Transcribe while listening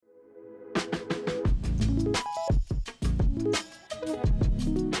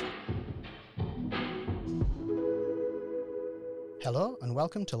and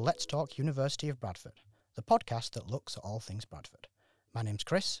welcome to Let's Talk University of Bradford, the podcast that looks at all things Bradford. My name's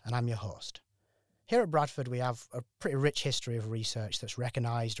Chris, and I'm your host. Here at Bradford, we have a pretty rich history of research that's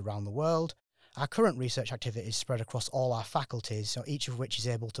recognised around the world. Our current research activities spread across all our faculties, so each of which is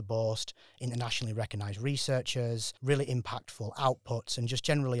able to boast internationally recognised researchers, really impactful outputs, and just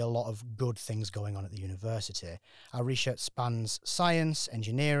generally a lot of good things going on at the university. Our research spans science,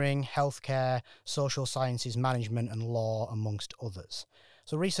 engineering, healthcare, social sciences, management and law, amongst others.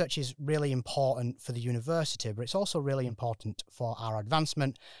 So research is really important for the university, but it's also really important for our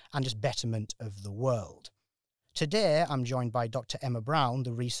advancement and just betterment of the world. Today, I'm joined by Dr. Emma Brown,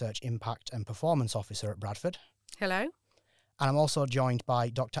 the Research Impact and Performance Officer at Bradford. Hello. And I'm also joined by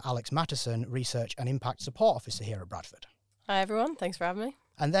Dr. Alex Mattison, Research and Impact Support Officer here at Bradford. Hi, everyone. Thanks for having me.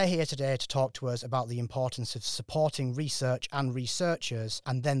 And they're here today to talk to us about the importance of supporting research and researchers,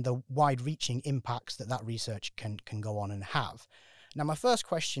 and then the wide-reaching impacts that research can go on and have. Now, my first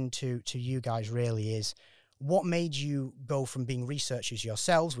question to you guys really is, what made you go from being researchers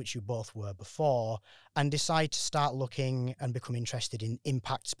yourselves, which you both were before, and decide to start looking and become interested in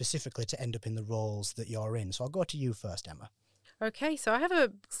impact specifically to end up in the roles that you're in? So I'll go to you first, Emma. Okay, so I have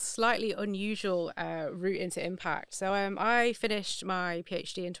a slightly unusual route into impact. So I finished my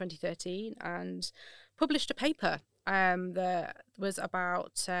PhD in 2013 and published a paper that was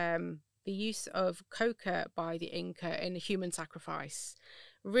about the use of coca by the Inca in human sacrifice.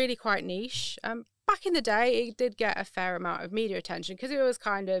 Really quite niche. Back in the day, it did get a fair amount of media attention because it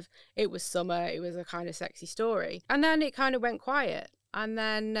was summer, it was a kind of sexy story. And then it kind of went quiet. And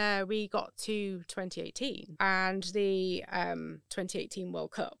then we got to 2018 and the 2018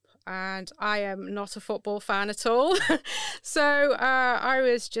 World Cup. And I am not a football fan at all. So I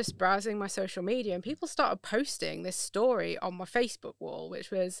was just browsing my social media and people started posting this story on my Facebook wall,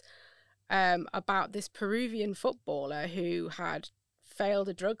 which was about this Peruvian footballer who had failed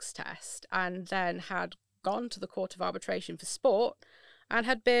a drugs test and then had gone to the Court of Arbitration for Sport and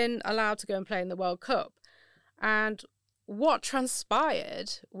had been allowed to go and play in the World Cup. And what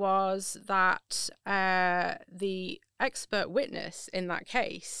transpired was that the expert witness in that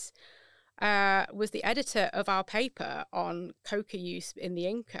case was the editor of our paper on coca use in the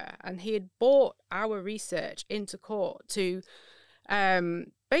Inca, and he had brought our research into court to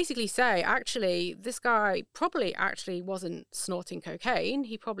basically say, actually, this guy probably actually wasn't snorting cocaine.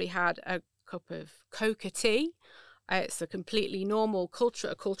 He probably had a cup of coca tea. It's a completely normal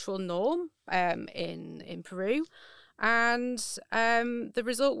cultural norm in Peru. And the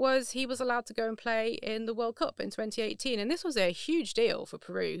result was he was allowed to go and play in the World Cup in 2018. And this was a huge deal for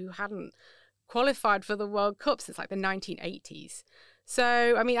Peru, who hadn't qualified for the World Cup since like the 1980s.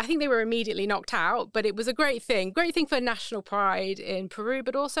 So, I mean, I think they were immediately knocked out, but it was a great thing for national pride in Peru.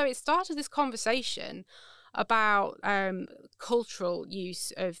 But also it started this conversation about cultural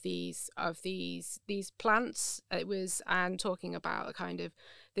use of these plants. It was and talking about a kind of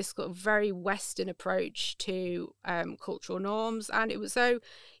this sort of very Western approach to cultural norms, and it was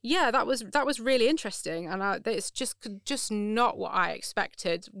that was really interesting, and it's just not what I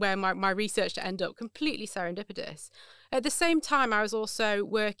expected. Where my research to end up completely serendipitous. At the same time, I was also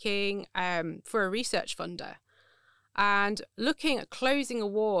working for a research funder. And looking at closing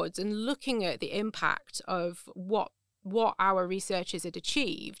awards and looking at the impact of what our researchers had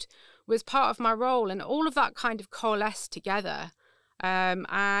achieved was part of my role, and all of that kind of coalesced together.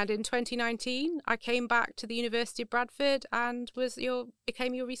 And in 2019, I came back to the University of Bradford and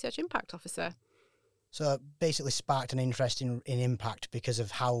became your research impact officer. So it basically sparked an interest in impact because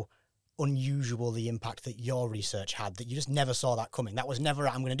of how unusual the impact that your research had, that you just never saw that coming. That was never,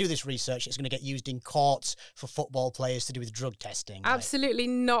 I'm going to do this research, it's going to get used in courts for football players to do with drug testing. Absolutely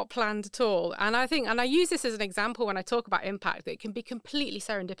not planned at all. And I use this as an example when I talk about impact, that it can be completely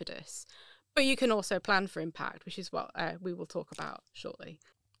serendipitous, but you can also plan for impact, which is what we will talk about shortly.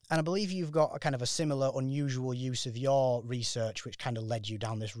 And I believe you've got a kind of a similar unusual use of your research, which kind of led you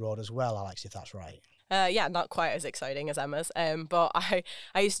down this road as well, Alex, if that's right. Yeah, not quite as exciting as Emma's, but I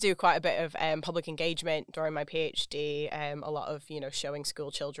used to do quite a bit of public engagement during my PhD, a lot of, showing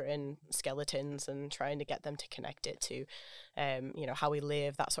school children skeletons and trying to get them to connect it to, how we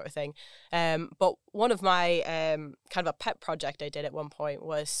live, that sort of thing. But one of my kind of a pet project I did at one point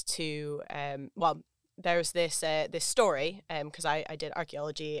was to, there's this story, because I did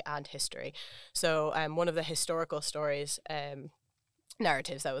archaeology and history. So one of the historical stories,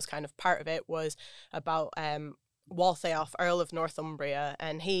 narratives that was kind of part of it was about Waltheof, Earl of Northumbria,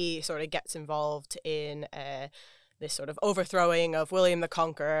 and he sort of gets involved in this sort of overthrowing of William the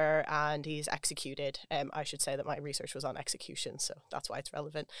Conqueror, and he's executed. I should say that my research was on execution, so that's why it's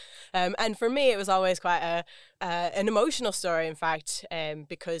relevant. And for me, it was always quite an emotional story, in fact,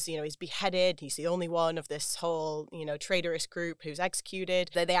 because, you know, he's beheaded. He's the only one of this whole, you know, traitorous group who's executed.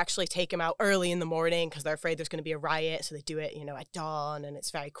 They actually take him out early in the morning because they're afraid there's going to be a riot, so they do it, you know, at dawn, and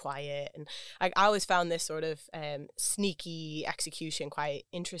it's very quiet. And I always found this sort of sneaky execution quite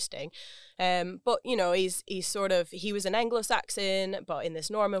interesting. But, you know, he was an Anglo-Saxon, but in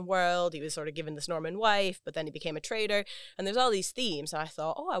this Norman world, he was sort of given this Norman wife, but then he became a traitor. And there's all these themes. And I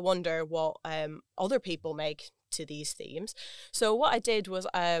thought, I wonder what other people make to these themes. So what I did was,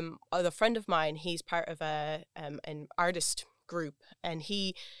 a friend of mine, he's part of an artist group, and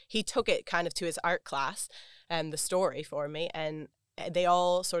he took it kind of to his art class, the story for me, and they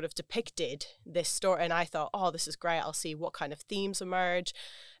all sort of depicted this story, and I thought, this is great. I'll see what kind of themes emerge.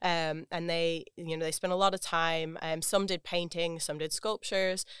 And they spent a lot of time. Some did painting, some did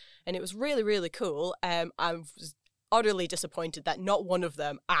sculptures, and it was really, really cool. I was utterly disappointed that not one of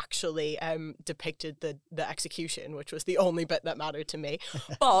them actually depicted the execution, which was the only bit that mattered to me.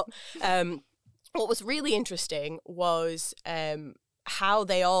 But what was really interesting was how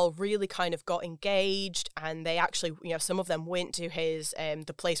they all really kind of got engaged, and they actually, you know, some of them went to his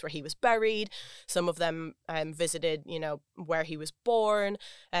the place where he was buried, some of them visited, you know, where he was born,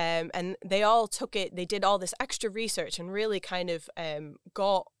 and they all they did all this extra research and really kind of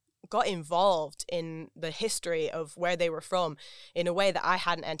got involved in the history of where they were from in a way that I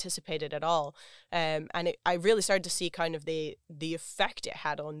hadn't anticipated at all. I really started to see kind of the effect it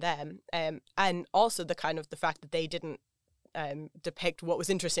had on them, and also the fact that they didn't depict what was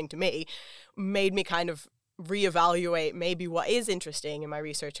interesting to me made me kind of reevaluate maybe what is interesting in my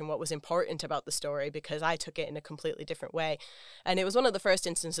research and what was important about the story, because I took it in a completely different way. And it was one of the first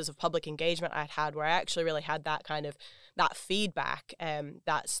instances of public engagement I'd had where I actually really had that kind of that feedback.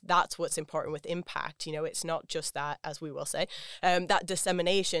 That's what's important with impact. You know, it's not just that, as we will say, that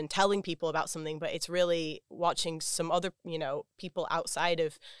dissemination, telling people about something, but it's really watching some other, you know, people outside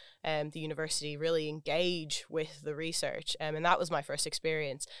of the university really engage with the research, and that was my first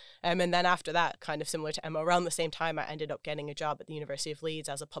experience. And then after that, kind of similar to Emma, around the same time I ended up getting a job at the University of Leeds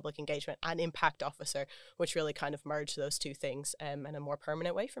as a public engagement and impact officer, which really kind of merged those two things in a more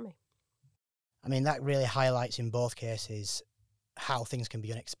permanent way for me. I mean, that really highlights in both cases how things can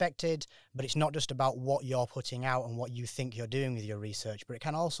be unexpected, but it's not just about what you're putting out and what you think you're doing with your research, but it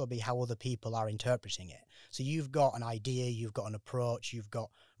can also be how other people are interpreting it. So you've got an idea, you've got an approach, you've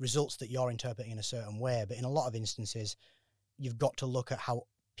got results that you're interpreting in a certain way, but in a lot of instances, you've got to look at how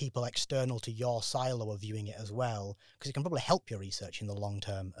people external to your silo are viewing it as well, because it can probably help your research in the long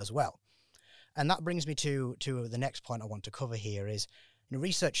term as well. And that brings me to the next point I want to cover here is, you know,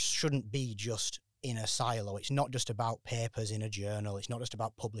 research shouldn't be just in a silo. It's not just about papers in a journal. It's not just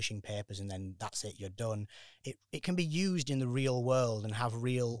about publishing papers and then that's it, you're done. It can be used in the real world and have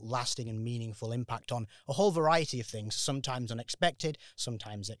real lasting and meaningful impact on a whole variety of things, sometimes unexpected,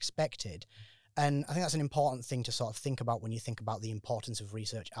 sometimes expected. And I think that's an important thing to sort of think about when you think about the importance of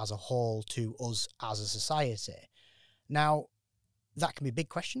research as a whole to us as a society. Now, that can be big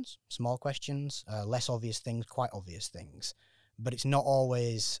questions, small questions, less obvious things, quite obvious things, but it's not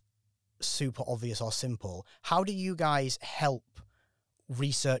always super obvious or simple. How do you guys help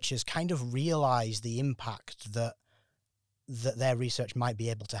researchers kind of realize the impact that their research might be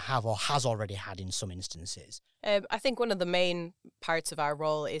able to have or has already had in some instances? I think one of the main parts of our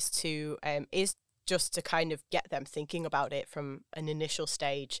role is just to kind of get them thinking about it from an initial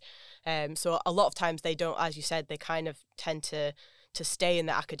stage. So a lot of times they don't, as you said, they kind of tend to stay in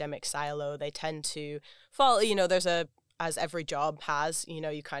the academic silo. They tend to fall, you know, as every job has, you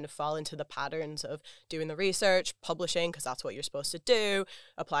know, you kind of fall into the patterns of doing the research, publishing, because that's what you're supposed to do,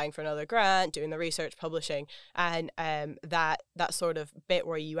 applying for another grant, doing the research, publishing, and that sort of bit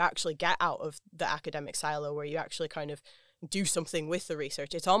where you actually get out of the academic silo, where you actually kind of do something with the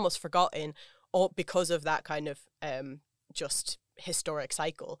research. It's almost forgotten because of that kind of just historic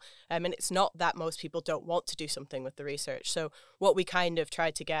cycle. And it's not that most people don't want to do something with the research. So what we kind of try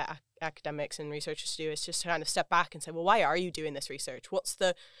to get academics and researchers to do is just kind of step back and say, well, why are you doing this research? What's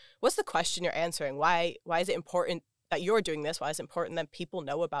the question you're answering? Why is it important that you're doing this? Why is it important that people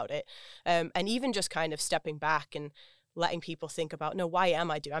know about it? And even just kind of stepping back and letting people think about, no, why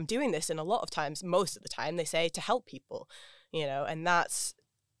am I doing this? And a lot of times, most of the time, they say to help people, you know, and that's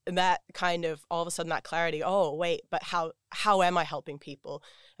that kind of all of a sudden that clarity, oh wait, but how am I helping people,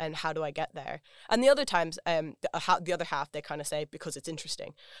 and how do I get there? And the other times, the other half, they kind of say because it's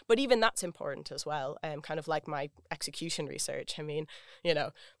interesting, but even that's important as well. Kind of like my execution research. I mean,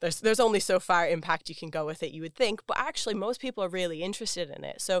 there's only so far impact you can go with it, you would think, but actually most people are really interested in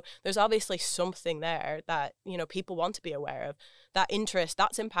it. So there's obviously something there that people want to be aware of. That interest,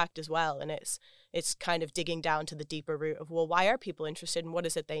 that's impact as well, and it's kind of digging down to the deeper root of, well, why are people interested and what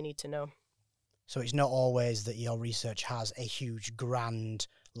is it they need to know? So it's not always that your research has a huge, grand,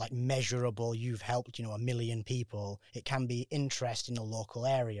 like measurable, you've helped, 1 million people. It can be interest in a local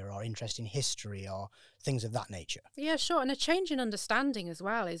area or interest in history or things of that nature. Yeah, sure. And a change in understanding as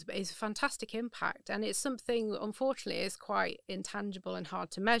well is a fantastic impact. And it's something, unfortunately, is quite intangible and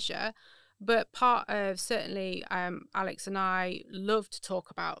hard to measure. But part of, certainly, Alex and I love to talk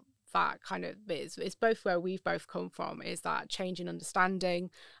about that kind of it's both where we've both come from, is that change in understanding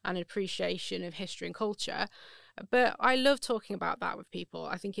and appreciation of history and culture. But I love talking about that with people.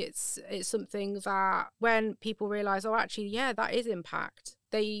 I think it's something that when people realise, oh, actually, yeah, that is impact,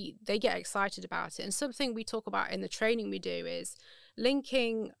 they get excited about it. And something we talk about in the training we do is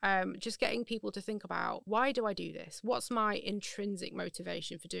linking, just getting people to think about, why do I do this? What's my intrinsic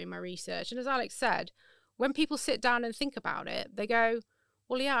motivation for doing my research? And as Alex said, when people sit down and think about it, they go,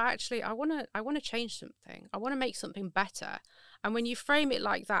 well, yeah, actually, I want to change something. I want to make something better. And when you frame it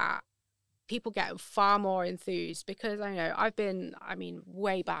like that, people get far more enthused, because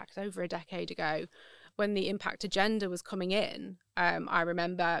way back, over a decade ago, when the impact agenda was coming in, I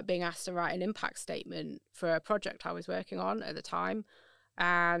remember being asked to write an impact statement for a project I was working on at the time.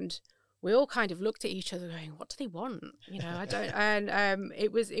 And we all kind of looked at each other going, what do they want? I don't, and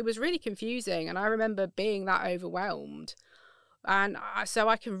it was really confusing. And I remember being that overwhelmed. And so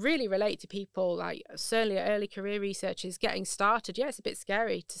I can really relate to people, like certainly early career researchers getting started. Yeah, it's a bit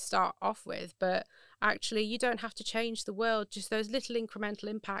scary to start off with, but actually you don't have to change the world, just those little incremental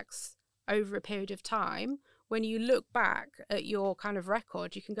impacts over a period of time. When you look back at your kind of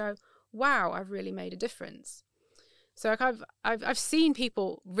record, you can go, wow, I've really made a difference. So I've seen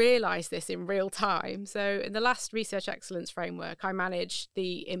people realise this in real time. So in the last Research Excellence Framework, I managed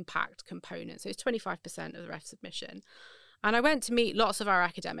the impact component. So it's 25% of the ref submission. And I went to meet lots of our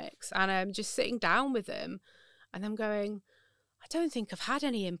academics, and I'm just sitting down with them and them going, I don't think I've had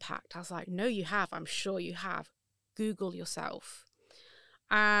any impact. I was like, no, you have. I'm sure you have. Google yourself.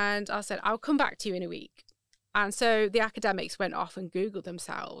 And I said, I'll come back to you in a week. And so the academics went off and Googled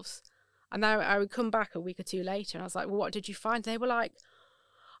themselves. And then I would come back a week or two later and I was like, well, what did you find? They were like,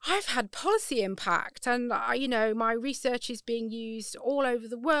 I've had policy impact, and my research is being used all over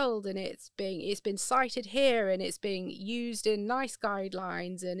the world, and it's been cited here, and it's being used in NICE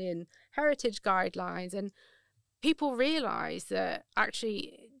guidelines and in heritage guidelines, and people realise that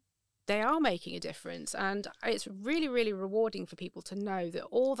actually they are making a difference, and it's really, really rewarding for people to know that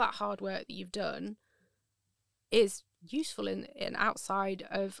all that hard work that you've done is useful in outside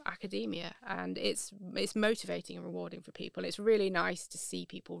of academia, and it's motivating and rewarding for people. It's really nice to see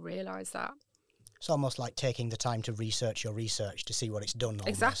people realise that. It's almost like taking the time to research your research to see what it's done. Almost.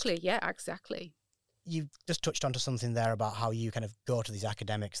 Exactly, yeah, exactly. You just touched onto something there about how you kind of go to these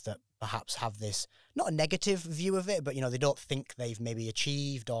academics that perhaps have this, not a negative view of it, but, they don't think they've maybe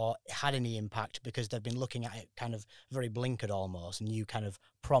achieved or had any impact because they've been looking at it kind of very blinkered almost, and you kind of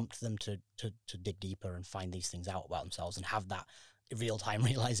prompt them to dig deeper and find these things out about themselves and have that real-time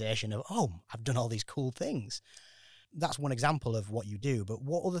realization of, oh, I've done all these cool things. That's one example of what you do, but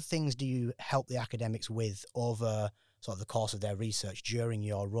what other things do you help the academics with over sort of the course of their research during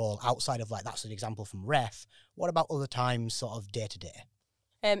your role, outside of, like, that's an example from REF? What about other times, sort of day to day?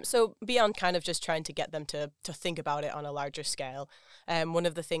 So beyond kind of just trying to get them to think about it on a larger scale, one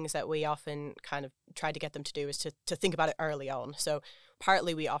of the things that we often kind of try to get them to do is to think about it early on. So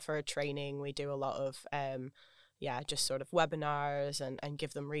partly we offer training, we do a lot of just sort of webinars and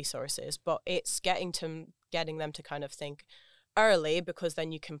give them resources, but it's getting them to kind of think early, because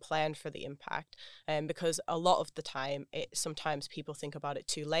then you can plan for the impact, because a lot of the time sometimes people think about it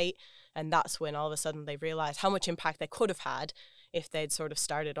too late, and that's when all of a sudden they realize how much impact they could have had if they'd sort of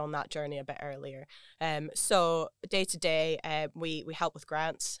started on that journey a bit earlier. So day to day, we help with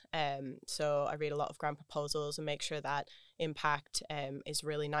grants. So I read a lot of grant proposals and make sure that impact is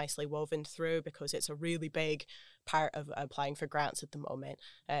really nicely woven through, because it's a really big part of applying for grants at the moment.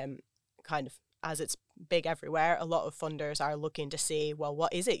 Kind of as it's big everywhere, a lot of funders are looking to see, well,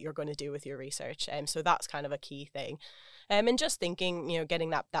 what is it you're going to do with your research? So that's kind of a key thing. And just thinking,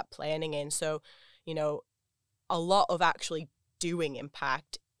 getting that planning in. So, a lot of actually doing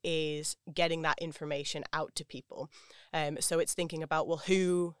impact is getting that information out to people. So it's thinking about, well,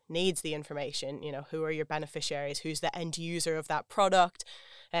 who needs the information? You know, who are your beneficiaries? Who's the end user of that product?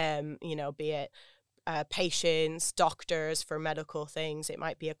 You know, be it patients, doctors for medical things. It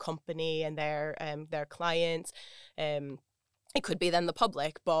might be a company and their clients. It could be then the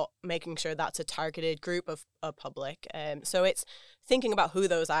public, but making sure that's a targeted group of public. So it's thinking about who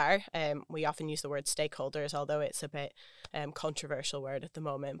those are. We often use the word stakeholders, although it's a bit controversial word at the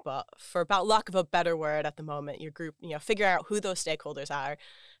moment. But for about lack of a better word at the moment, your group, you know, figuring out who those stakeholders are,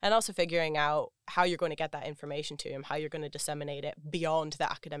 and also figuring out how you're going to get that information to them, how you're going to disseminate it beyond the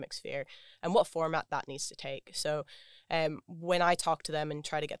academic sphere, and what format that needs to take. So when I talk to them and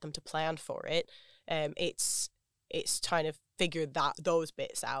try to get them to plan for it, it's trying to figure those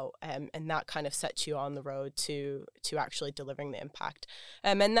bits out, and that kind of sets you on the road to actually delivering the impact.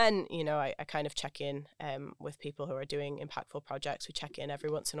 And then, you know, I kind of check in with people who are doing impactful projects. We check in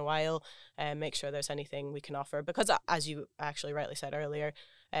every once in a while and make sure there's anything we can offer, because as you actually rightly said earlier,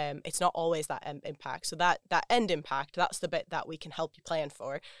 it's not always that impact. So that end impact, that's the bit that we can help you plan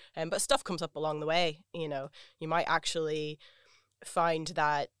for. But stuff comes up along the way. You know, you might actually find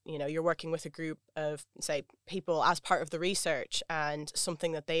that, you know, you're working with a group of, say, people as part of the research, and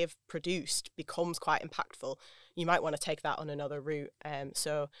something that they've produced becomes quite impactful. You might want to take that on another route.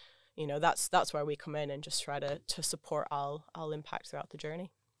 So, you know, that's where we come in and just try to support all impact throughout the journey.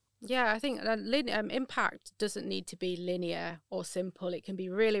 Yeah, I think impact doesn't need to be linear or simple. It can be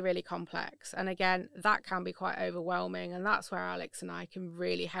really, really complex. And again, that can be quite overwhelming. And that's where Alex and I can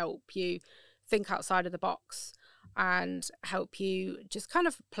really help you think outside of the box and help you just kind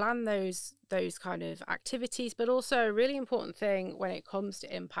of plan those kind of activities. But also a really important thing when it comes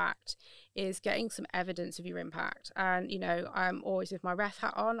to impact is getting some evidence of your impact. And, you know, I'm always with my REF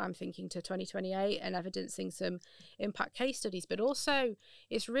hat on. I'm thinking to 2028 and evidencing some impact case studies. But also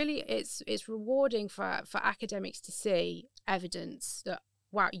it's really, it's rewarding for academics to see evidence that,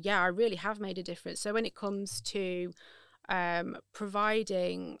 wow, yeah, I really have made a difference. So when it comes to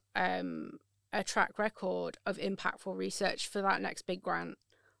providing a track record of impactful research for that next big grant,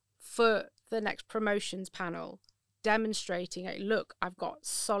 for the next promotions panel, demonstrating, look, I've got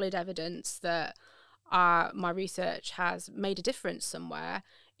solid evidence that my research has made a difference somewhere,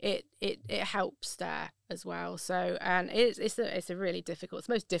 it helps there as well. So, and it's a really difficult, it's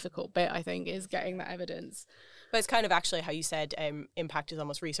the most difficult bit, I think, is getting that evidence. But it's kind of actually how you said impact is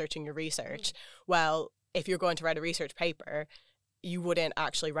almost researching your research. Well, if you're going to write a research paper, you wouldn't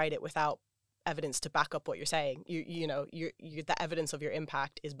actually write it without evidence to back up what you're saying. You know, the evidence of your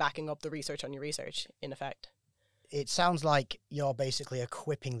impact is backing up the research on your research, in effect. It sounds like you're basically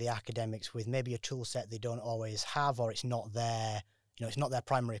equipping the academics with maybe a tool set they don't always have, or it's not their, you know, it's not their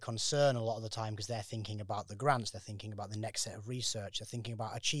primary concern a lot of the time, because they're thinking about the grants, they're thinking about the next set of research, they're thinking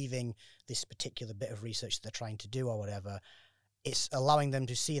about achieving this particular bit of research that they're trying to do or whatever. It's allowing them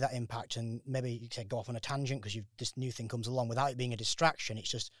to see that impact and maybe you say go off on a tangent because this new thing comes along without it being a distraction.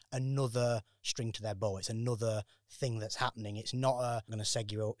 It's just another string to their bow. It's another thing that's happening. It's not going to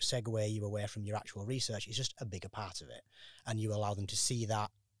segue you away from your actual research. It's just a bigger part of it. And you allow them to see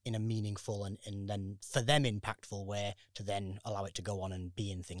that in a meaningful and then for them impactful way to then allow it to go on and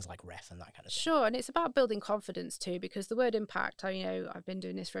be in things like REF and that kind of thing. Sure, and it's about building confidence too, because the word impact, I've been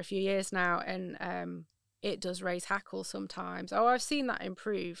doing this for a few years now, and it does raise hackles sometimes. Oh, I've seen that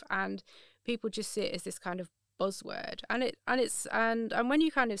improve, and people just see it as this kind of buzzword. And when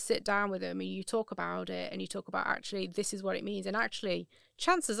you kind of sit down with them and you talk about it and you talk about actually this is what it means, and actually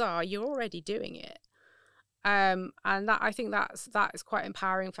chances are you're already doing it. And that, I think that is quite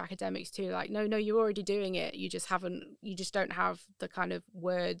empowering for academics too. Like, no, you're already doing it. You just don't have the kind of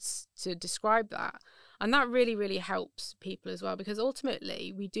words to describe that. And that really, really helps people as well, because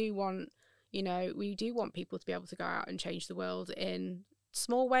ultimately we do want people to be able to go out and change the world in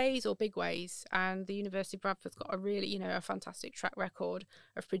small ways or big ways. And the University of Bradford's got a really, a fantastic track record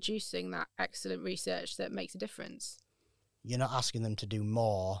of producing that excellent research that makes a difference. You're not asking them to do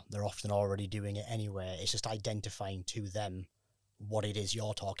more. They're often already doing it anyway. It's just identifying to them what it is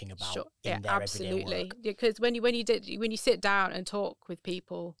you're talking about. Sure. In their absolutely. everyday work. Because when you sit down and talk with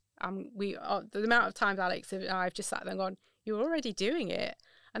people, the amount of times Alex and I've just sat there and gone, you're already doing it.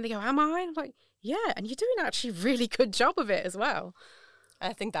 And they go, am I? I'm like, yeah, and you're doing actually a really good job of it as well.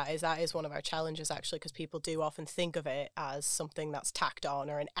 I think that is one of our challenges, actually, because people do often think of it as something that's tacked on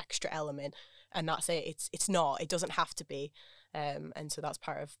or an extra element, and that's it. It's not. It doesn't have to be. And so that's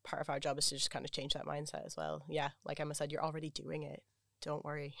part of our job, is to just kind of change that mindset as well. Yeah, like Emma said, you're already doing it. Don't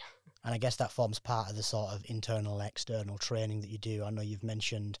worry. And I guess that forms part of the sort of internal and external training that you do. I know you've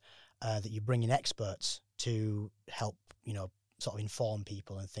mentioned that you bring in experts to help, sort of inform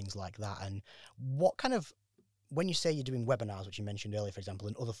people and things like that. And what kind of, when you say you're doing webinars, which you mentioned earlier, for example,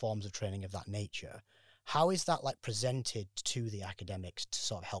 and other forms of training of that nature, how is that like presented to the academics to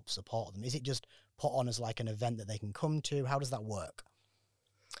sort of help support them? Is it just put on as like an event that they can come to? How does that work?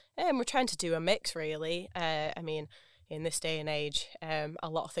 We're trying to do a mix, really. I mean, in this day and age, a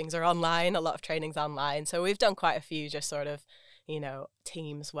lot of things are online, a lot of training's online. So we've done quite a few just sort of,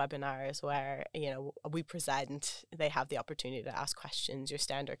 Teams webinars where, we present, they have the opportunity to ask questions, your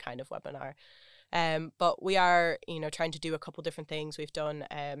standard kind of webinar. But we are, trying to do a couple different things. We've done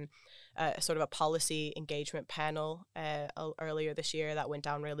sort of a policy engagement panel earlier this year that went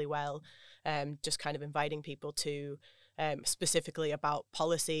down really well, just kind of inviting people to specifically about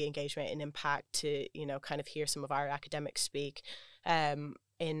policy engagement and impact to, kind of hear some of our academics speak.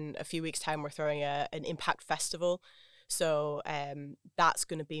 In a few weeks' time, we're throwing an impact festival. So that's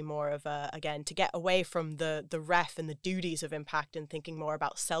going to be more of again, to get away from the ref and the duties of impact and thinking more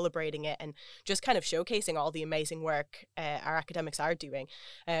about celebrating it and just kind of showcasing all the amazing work our academics are doing.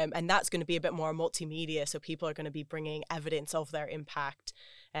 And that's going to be a bit more multimedia. So people are going to be bringing evidence of their impact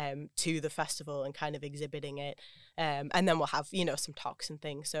to the festival and kind of exhibiting it. And then we'll have, some talks and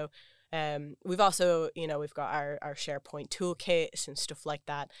things. So we've also, we've got our SharePoint toolkits and stuff like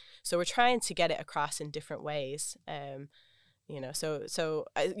that. So we're trying to get it across in different ways. So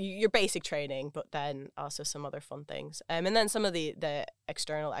your basic training, but then also some other fun things. And then some of the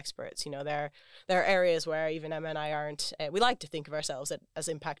external experts, there are areas where even Emma and I aren't, we like to think of ourselves as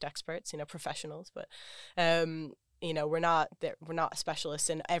impact experts, professionals, but we're not specialists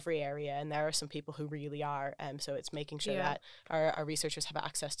in every area, and there are some people who really are. So it's making sure that our researchers have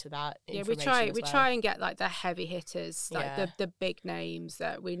access to that information. We try and get like the heavy hitters, like the big names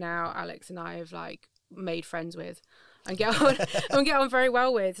that we now, Alex and I, have like made friends with and get on very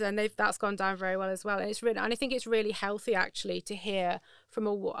well with, and that's gone down very well as well. And I think it's really healthy actually to hear from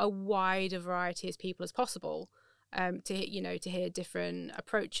a wider variety of people as possible. To hear different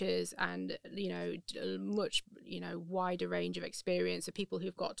approaches and much wider range of experience of people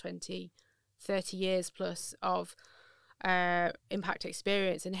who've got 20, 30 years plus of impact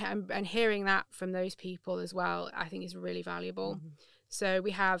experience, and hearing that from those people as well, I think is really valuable. Mm-hmm. So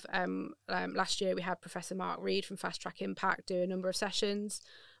we have last year we had Professor Mark Reed from Fast Track Impact do a number of sessions.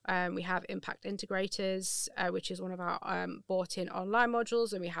 We have Impact Integrators, which is one of our bought-in online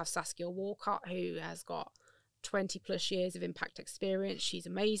modules, and we have Saskia Walcott, who has got 20 plus years of impact experience. She's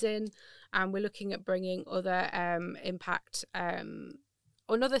amazing. And we're looking at bringing other impact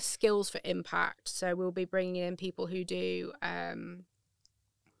other skills for impact. So we'll be bringing in people who do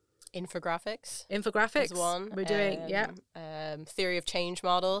infographics is one. We're doing theory of change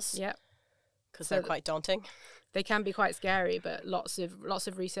models, because they're quite daunting. They can be quite scary, but lots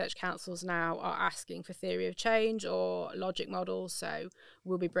of research councils now are asking for theory of change or logic models. So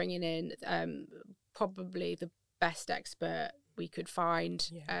we'll be bringing in probably the best expert we could find.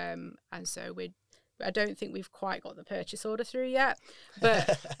 And so I don't think we've quite got the purchase order through yet,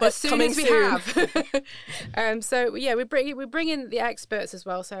 but as soon as we have. So we bring in the experts as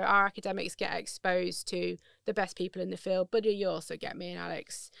well. So our academics get exposed to the best people in the field, but you also get me and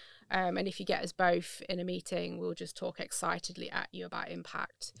Alex. And if you get us both in a meeting, we'll just talk excitedly at you about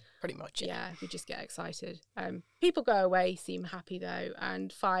impact. Pretty much, yeah. We just get excited. People go away, seem happy though,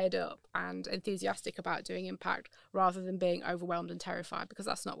 and fired up and enthusiastic about doing impact rather than being overwhelmed and terrified, because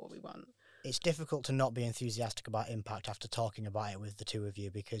that's not what we want. It's difficult to not be enthusiastic about impact after talking about it with the two of you,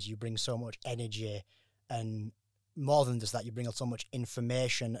 because you bring so much energy, and more than just that, you bring so much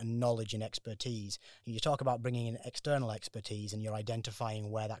information and knowledge and expertise. And you talk about bringing in external expertise, and you're identifying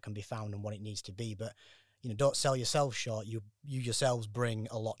where that can be found and what it needs to be. But, don't sell yourself short. You yourselves bring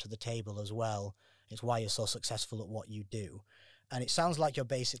a lot to the table as well. It's why you're so successful at what you do. And it sounds like you're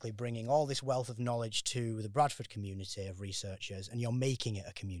basically bringing all this wealth of knowledge to the Bradford community of researchers, and you're making it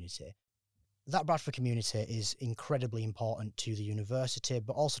a community. That Bradford community is incredibly important to the university,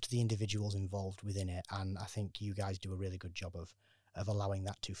 but also to the individuals involved within it. And I think you guys do a really good job of allowing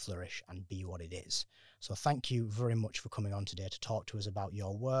that to flourish and be what it is. So thank you very much for coming on today to talk to us about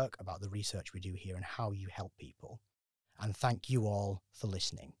your work, about the research we do here, and how you help people. And thank you all for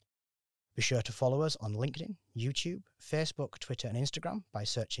listening. Be sure to follow us on LinkedIn, YouTube, Facebook, Twitter, and Instagram by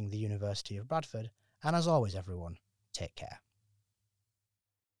searching the University of Bradford. And as always, everyone, take care.